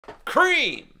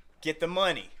Cream. Get the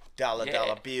money. Dollar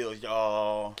bills,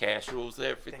 y'all. Cash rules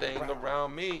everything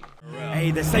around me.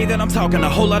 Hey, they say that I'm talking a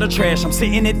whole lot of trash. I'm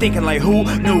sitting there thinking like, who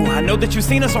knew? I know that you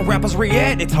seen us on rappers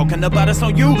react. They talking about us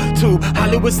on YouTube.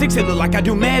 Hollywood 6, it look like I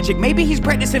do magic. Maybe he's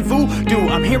practicing voodoo.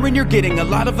 I'm hearing you're getting a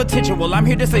lot of attention. Well, I'm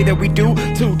here to say that we do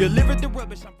to deliver the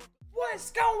rubbish.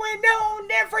 What's going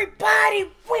on, everybody?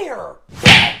 We're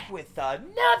back with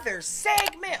another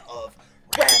segment of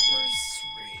Rappers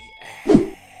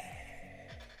React.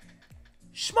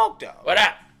 Smoke Dog. What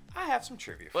up? I have some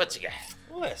trivia. What you got?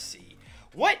 Let's see.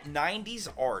 What 90s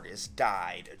artist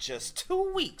died just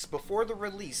 2 weeks before the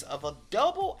release of a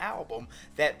double album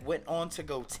that went on to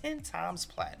go 10 times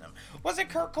platinum? Was it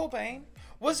Kurt Cobain?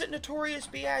 Was it Notorious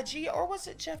B.I.G.? Or was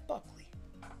it Jeff Buckley?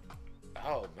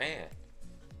 Oh, man.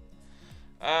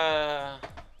 I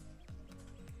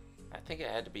think it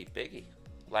had to be Biggie.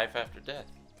 Life After Death.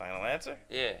 Final answer?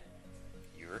 Yeah.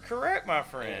 You're correct, my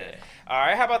friend. Yeah.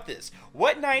 Alright, how about this?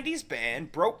 What 90s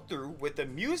band broke through with a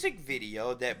music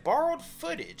video that borrowed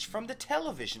footage from the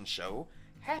television show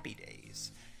Happy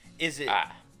Days? Is it...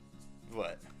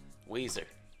 What? Weezer.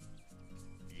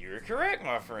 You're correct,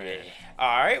 my friend. Yeah.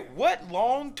 Alright, what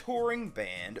long touring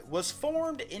band was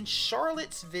formed in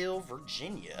Charlottesville,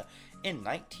 Virginia in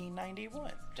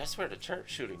 1991? That's where the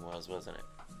church shooting was, wasn't it?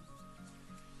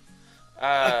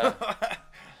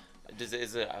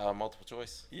 Is it multiple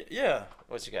choice? Yeah.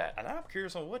 What you got? And I'm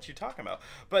curious on what you're talking about.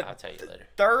 But I'll tell you later.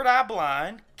 Third Eye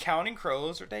Blind, Counting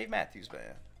Crows, or Dave Matthews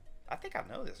Band? I think I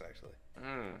know this, actually.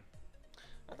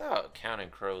 I thought Counting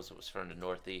Crows was from the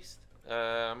Northeast.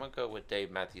 I'm going to go with Dave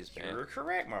Matthews Band. You're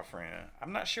correct, my friend.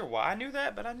 I'm not sure why I knew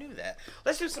that, but I knew that.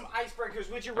 Let's do some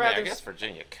icebreakers. Would you rather... I guess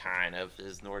Virginia kind of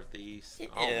is Northeast.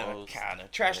 Yeah, Almost. kind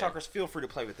of. Trash talkers, feel free to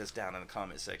play with this down in the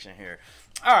comment section here.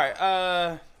 All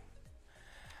right,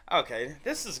 okay,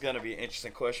 this is going to be an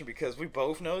interesting question because we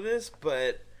both know this,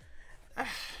 but I'll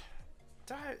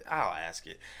ask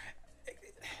it.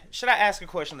 Should I ask a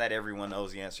question that everyone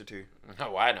knows the answer to?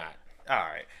 No, why not? All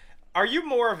right. Are you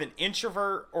more of an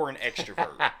introvert or an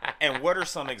extrovert? And what are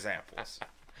some examples?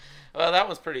 Well, that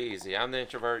was pretty easy. I'm the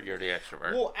introvert, you're the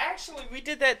extrovert. Well, actually, we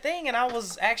did that thing, and I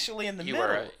was actually in the middle. You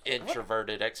were an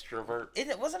introverted extrovert?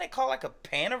 Wasn't it called like a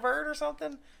panavert or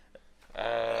something?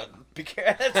 That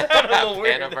sounded a little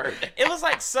weird. It was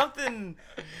like something,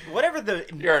 whatever the.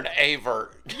 You're an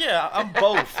avert. Yeah, I'm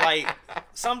both. Like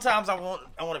sometimes I want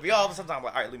to be off, sometimes I'm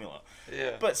like, all right, leave me alone.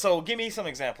 Yeah. But so, give me some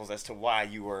examples as to why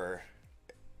you were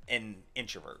an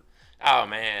introvert. Oh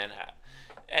man,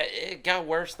 it got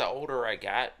worse the older I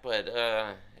got. But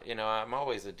you know, I'm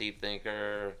always a deep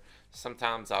thinker.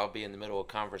 Sometimes I'll be in the middle of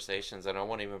conversations and I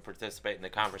won't even participate in the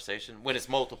conversation when it's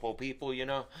multiple people, you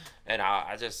know, and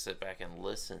I just sit back and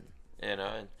listen, you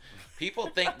know, and people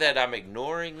think that I'm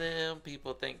ignoring them.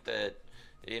 People think that,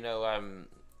 you know, I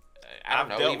don't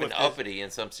know, even uppity in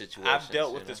some situations. I've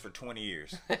dealt with this for 20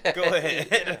 years. Go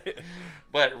ahead.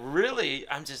 But really,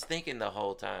 I'm just thinking the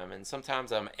whole time. And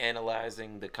sometimes I'm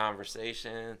analyzing the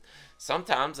conversation.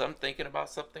 Sometimes I'm thinking about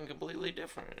something completely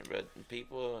different. But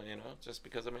people, you know, just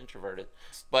because I'm introverted.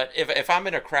 But if I'm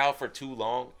in a crowd for too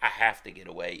long, I have to get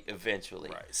away eventually.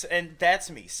 Right. And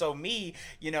that's me. So me,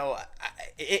 you know,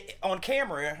 on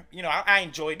camera, you know, I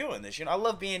enjoy doing this. You know, I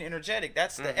love being energetic.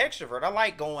 That's the extrovert. I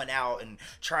like going out and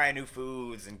trying new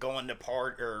foods and going to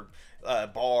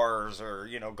bars or,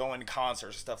 you know, going to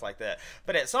concerts and stuff like that.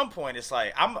 But at some point, it's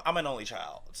like I'm an only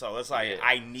child, so it's like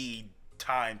I need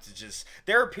time to just.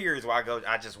 There are periods where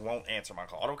I just won't answer my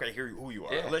call. I don't care who you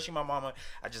are, unless you're my mama.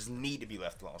 I just need to be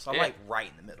left alone. So I'm like right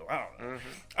in the middle. I don't know.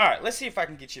 All right, let's see if I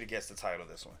can get you to guess the title of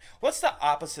this one. What's the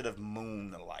opposite of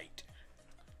moonlight?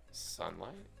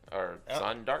 Sunlight or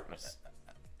sun darkness.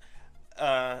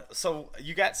 So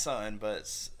you got sun, but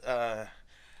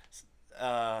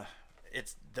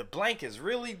it's the blank is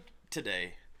really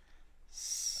today.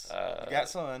 You got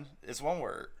sun. It's one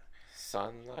word.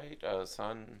 Sunlight.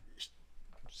 Sun.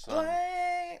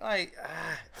 Blank. Like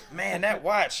man, that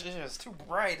watch is just too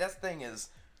bright. That thing is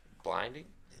blinding.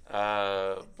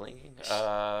 Blinking.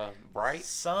 Bright.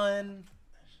 Sun.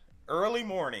 Early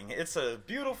morning. It's a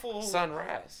beautiful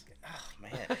sunrise. Oh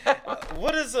man,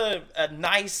 what does a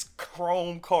nice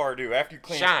chrome car do after you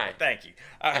clean Shine. it? Thank you.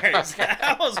 All right,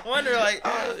 I was wondering, like,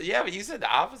 yeah, but you said the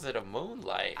opposite of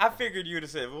moonlight. I figured you'd have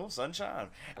said, well, sunshine.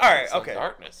 All right, okay.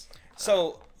 Darkness.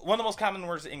 So one of the most common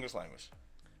words in English language.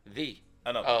 The.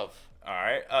 Another. Of. All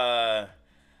right.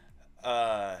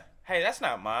 Hey, that's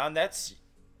not mine. That's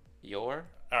your.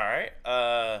 All right.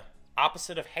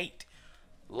 Opposite of hate.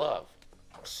 Love.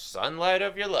 Sunlight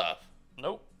of your love.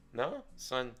 Nope. No?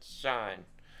 Sunshine.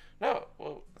 No.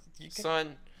 Well,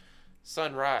 sun.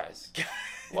 Sunrise.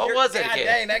 What was it God again?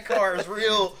 dang, that car is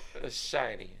real.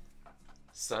 Shiny.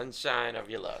 Sunshine of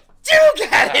your love. You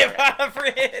got it, All right. my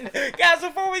friend. Guys,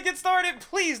 before we get started,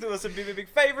 please do us a big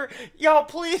favor. Y'all,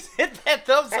 please hit that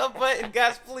thumbs up button.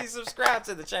 Guys, please subscribe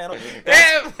to the channel.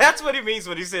 That's what he means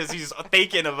when he says he's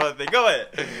thinking of other things. Go ahead.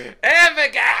 And for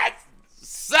God's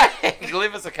sake,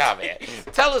 leave us a comment.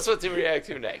 Tell us what to react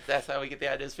to next. That's how we get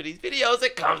the ideas for these videos.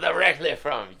 It comes directly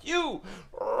from you.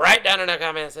 Right down in the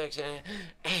comment section.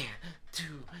 And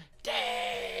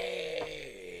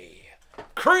today,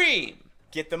 Cream.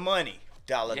 Get the money.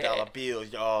 Dollar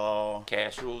bills, y'all.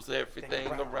 Cash rules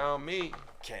everything around me.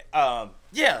 Okay.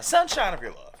 Yeah, Sunshine of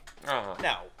Your Love. Uh-huh.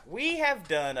 Now, we have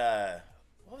done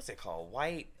what was it called?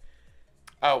 White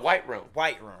Room.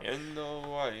 White Room. In the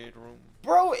White Room.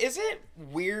 Bro, is it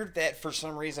weird that for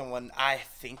some reason when I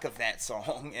think of that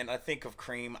song and I think of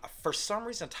Cream, for some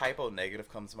reason Typo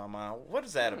Negative comes to my mind? What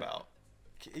is that about?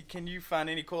 Can you find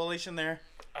any correlation there?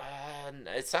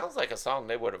 It sounds like a song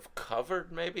they would have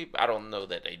covered, maybe. I don't know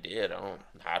that they did.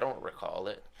 I don't recall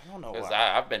it. I don't know because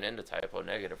why. I've been into Typo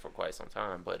Negative for quite some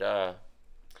time, but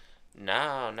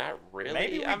no, not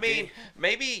really.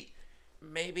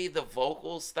 Maybe the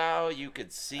vocal style you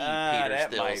could see Peter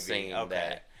still singing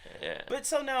that. Yeah. But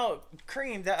so now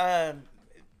Cream, the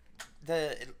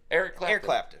Eric Clapton. Eric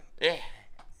Clapton. Yeah.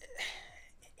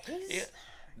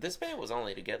 This band was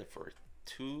only together for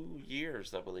 2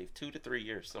 years, I believe, 2 to 3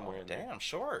 years, somewhere in there. Damn,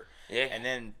 short. Yeah. And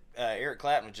then Eric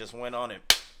Clapton just went on and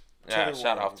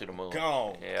shot off to the moon.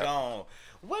 Gone. Yeah. Gone.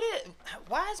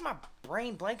 Why is my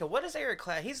brain blanking? What is Eric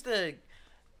Clapton? He's the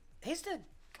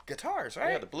guitars,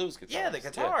 right? Yeah, the blues guitars. Yeah, the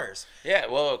guitars. Yeah,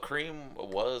 well, Cream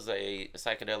was a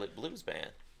psychedelic blues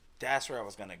band. That's where I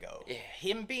was gonna go. Yeah.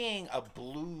 Him being a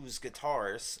blues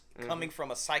guitarist coming from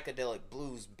a psychedelic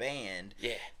blues band.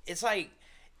 Yeah. It's like,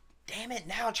 damn it!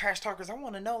 Now, Trash Talkers, I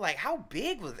want to know, like, how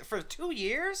big was it for 2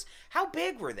 years? How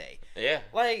big were they? Yeah.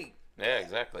 Like. Yeah,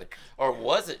 exactly. Or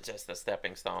was it just a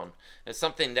stepping stone? It's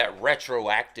something that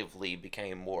retroactively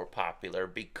became more popular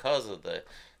because of the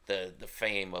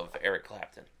fame of Eric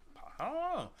Clapton. I don't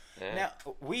know. Yeah. Now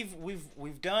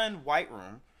we've done White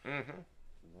Room. Mm-hmm.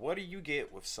 What do you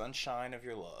get with Sunshine of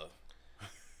Your Love?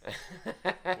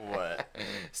 What?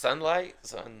 Sunlight,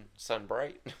 sun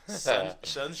bright.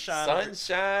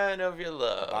 Sunshine of your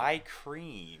love. By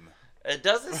Cream. It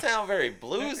doesn't sound very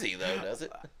bluesy though, does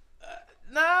it?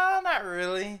 No, not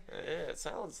really. Yeah, it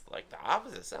sounds like the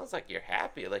opposite. It sounds like you're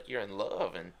happy, like you're in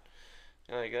love, and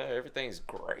you're like, everything's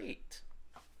great.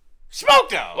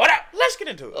 Smoke on. What up? Let's get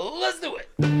into it. Let's do it.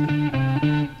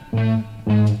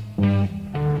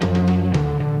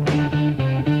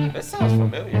 That sounds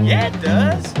familiar. Yeah, it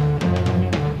does.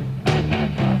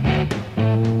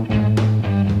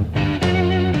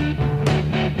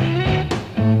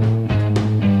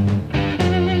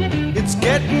 It's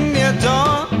getting near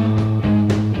dawn,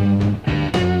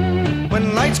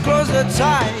 when lights close their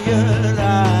tired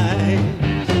eyes.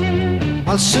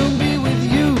 I'll soon be with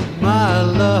you, my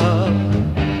love,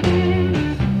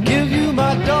 give you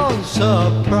my dawn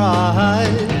surprise.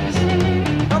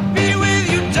 I'll be with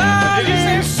you,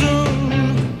 darling, soon.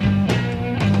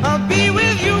 I'll be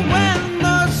with you when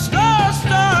the stars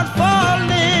start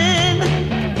falling.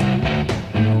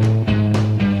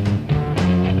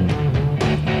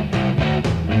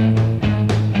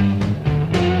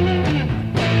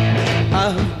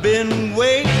 I've been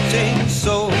waiting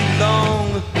so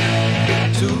long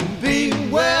to be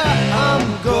where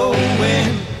I'm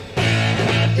going,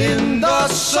 in the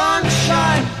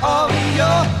sunshine of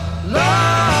your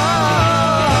love.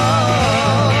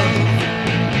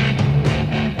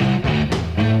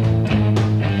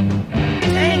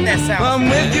 Dang, that sounds I'm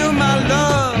good. with you, my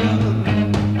love,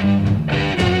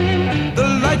 the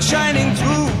light shining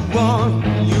through on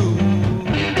you.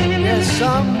 Yes,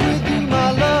 I'm with you,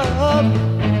 my love.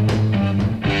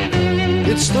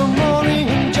 It's the morning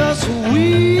and just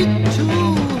we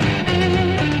two.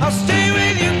 I'll stay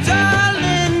with you,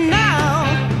 darling, now.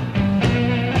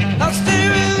 I'll stay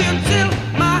with you till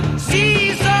my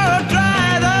seas are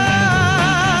dried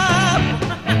up.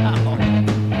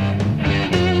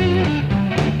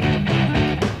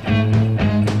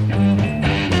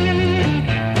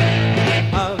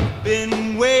 I've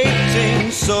been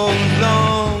waiting so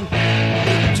long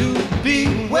to be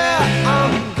where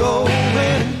I'm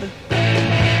going,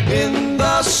 in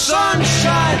the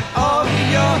sunshine of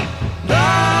your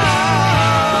love.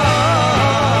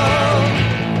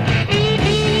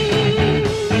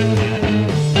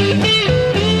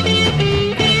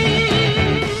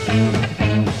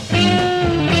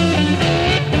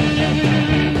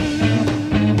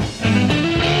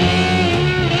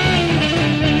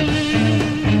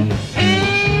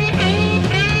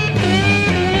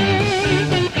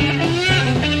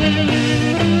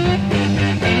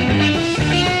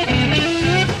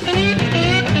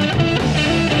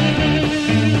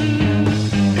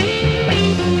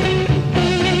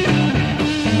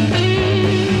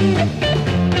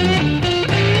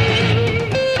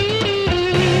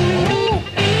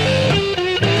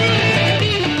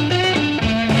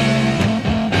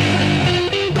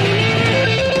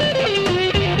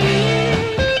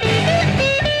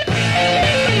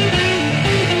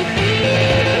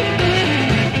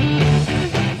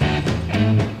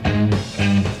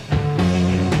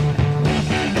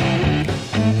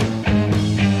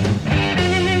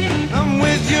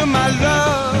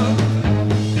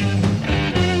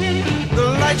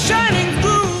 light shining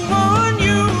through on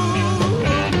you.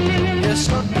 Yes,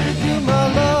 I'll give you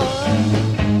my love.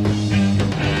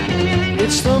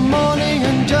 It's the morning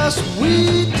and just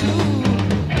we two.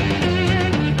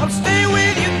 I'll stay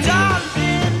with you,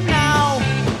 darling, now.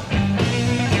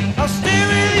 I'll stay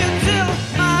with you till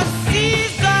my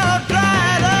seas are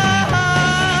dried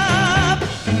up.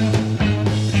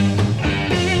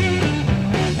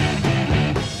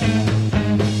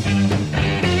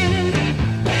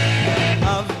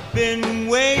 I've been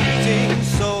waiting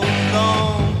so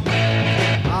long.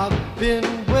 I've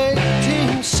been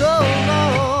waiting so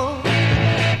long.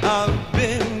 I've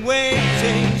been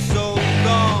waiting so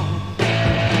long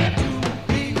to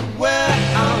be where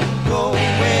I'm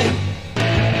going,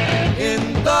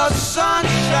 in the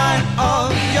sunshine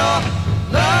of your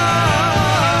love.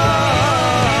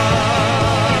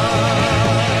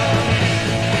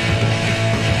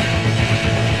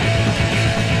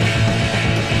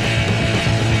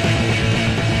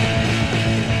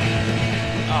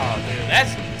 Oh, dude,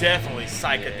 that's definitely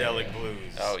psychedelic blues.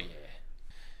 Oh yeah.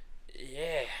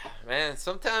 Yeah, man.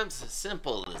 Sometimes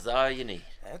simple is all you need.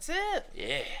 That's it.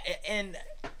 Yeah. And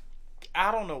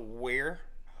I don't know where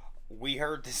we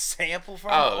heard the sample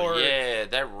from. Oh or yeah,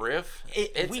 that riff.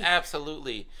 It's we-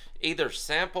 absolutely either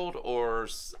sampled or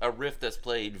a riff that's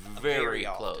played very Very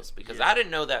often, close. Because yeah. I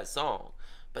didn't know that song,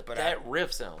 but But that I-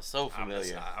 riff sounds so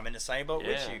familiar. I'm in the same boat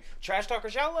with Yeah. you. Trash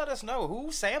Talkers, y'all let us know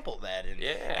who sampled that. And,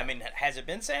 Yeah. I mean, has it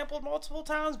been sampled multiple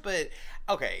times? But,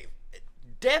 okay,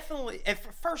 definitely.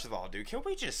 First of all, dude, can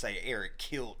we just say Eric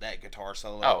killed that guitar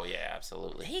solo? Oh yeah,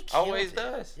 absolutely. He killed always it.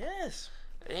 does. Yes.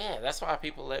 Yeah, that's why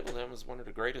people label him as one of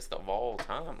the greatest of all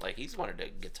time. Like he's one of the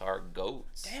guitar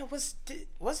goats. Damn,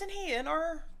 wasn't he in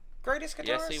our greatest guitarist?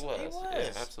 Yes, he was. He was.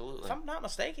 Yeah, absolutely. If I'm not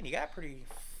mistaken, he got pretty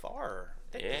far.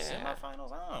 I think the Yeah.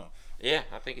 semifinals. I don't know. Yeah,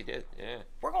 I think he did. Yeah,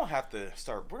 We're gonna have to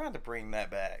start. We're gonna have to bring that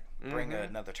back. Bring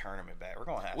another tournament back. We're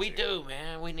gonna have we to. do,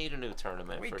 man. We need a new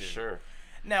tournament We for do. sure.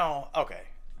 Now, okay,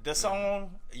 the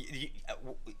song,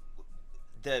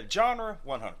 the genre,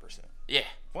 100%. Yeah,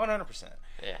 100%.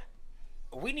 yeah.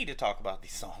 We need to talk about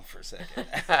these songs for a second.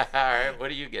 All right, what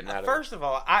are you getting out of First of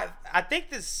all, I think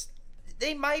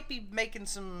they might be making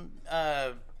some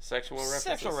it? Sexual references?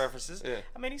 sexual references. Yeah.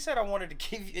 I mean, he said I wanted to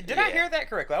give you. Did I Yeah. hear that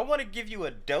correctly? I want to give you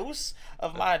a dose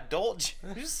of my adult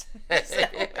juice. Is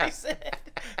that what he said?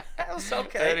 That was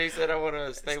okay. And he said, I want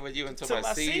to stay with you until Till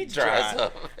my seed dries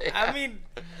up. I mean,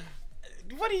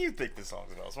 what do you think this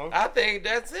song's about, Smokey? I think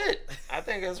that's it. I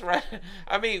think it's right.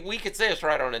 I mean, we could say it's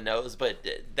right on the nose, but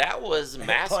that was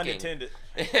masking. Pun intended.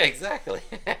 Exactly.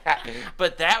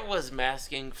 But that was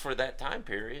masking for that time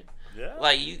period. Yeah.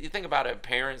 Like, you think about it,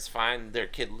 parents find their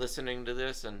kid listening to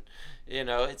this, and, you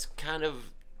know, it's kind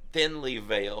of thinly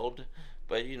veiled.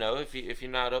 But, you know, if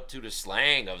you're not up to the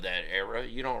slang of that era,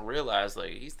 you don't realize,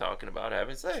 like, he's talking about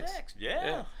having sex.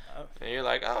 Yeah. And you're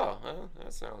like, oh, well,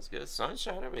 that sounds good.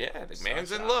 Sunshine, yeah, the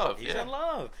man's in Sunshine. love. He's yeah. in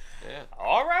love. Yeah.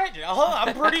 All right, y'all.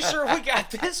 I'm pretty sure we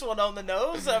got this one on the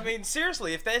nose. I mean,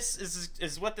 seriously, if this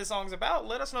is what this song's about,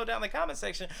 let us know down in the comment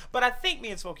section. But I think me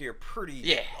and Smokey are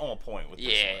pretty on point with this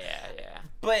one. Yeah.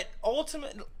 But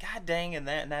ultimately, god dang, and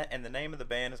the name of the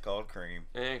band is called Cream.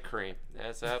 And Cream.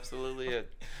 That's absolutely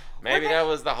it. Maybe that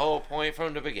was the whole point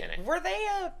from the beginning. Were they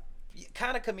a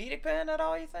kind of comedic band at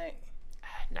all, you think?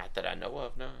 Not that I know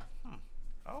of, no.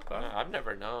 Okay. No, I've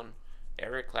never known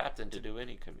Eric Clapton to do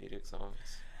any comedic songs.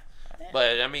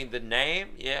 But, I mean, the name,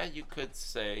 yeah, you could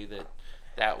say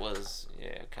that was,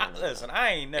 kind of. Listen,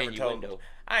 I ain't never innuendo.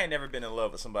 I ain't never been in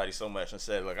love with somebody so much and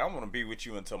said, look, I want to be with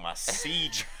you until my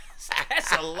seed dries.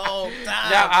 That's a long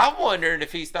time. Now, I'm wondering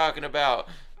if he's talking about,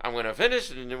 I'm going to finish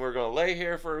and then we're going to lay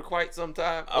here for quite some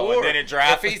time. Oh, or and then it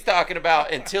drops. if he's talking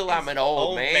about until I'm an old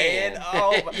Old man. man.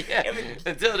 Oh, yeah. I mean,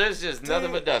 until there's just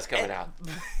nothing but dust coming and- out.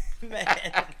 Man,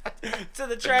 to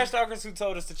the trash talkers who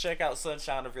told us to check out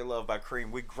Sunshine of Your Love by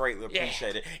Cream, we greatly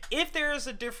appreciate it. If there is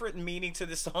a different meaning to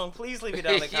this song, please leave it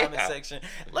down in the comment section.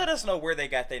 Let us know where they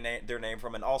got their name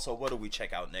from, and also what do we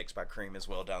check out next by Cream as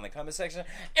well down in the comment section.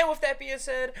 And with that being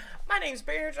said, my name's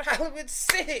Barry Hollywood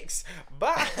 6.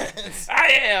 Bye.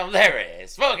 I am Larry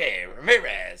Smokey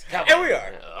Ramirez. Come And on. we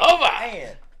are Over.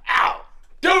 And Out.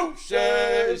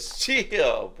 Deuces.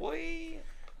 Chill, boy.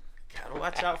 gotta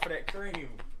watch out for that cream.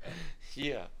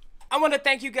 Yeah. I want to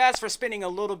thank you guys for spending a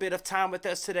little bit of time with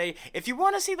us today. If you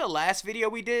want to see the last video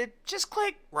we did, just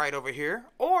click right over here.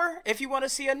 Or if you want to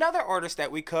see another artist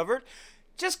that we covered,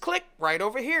 just click right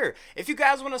over here. If you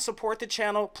guys want to support the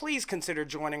channel, please consider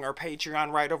joining our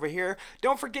Patreon right over here.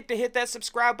 Don't forget to hit that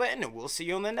subscribe button, and we'll see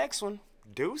you on the next one.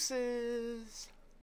 Deuces.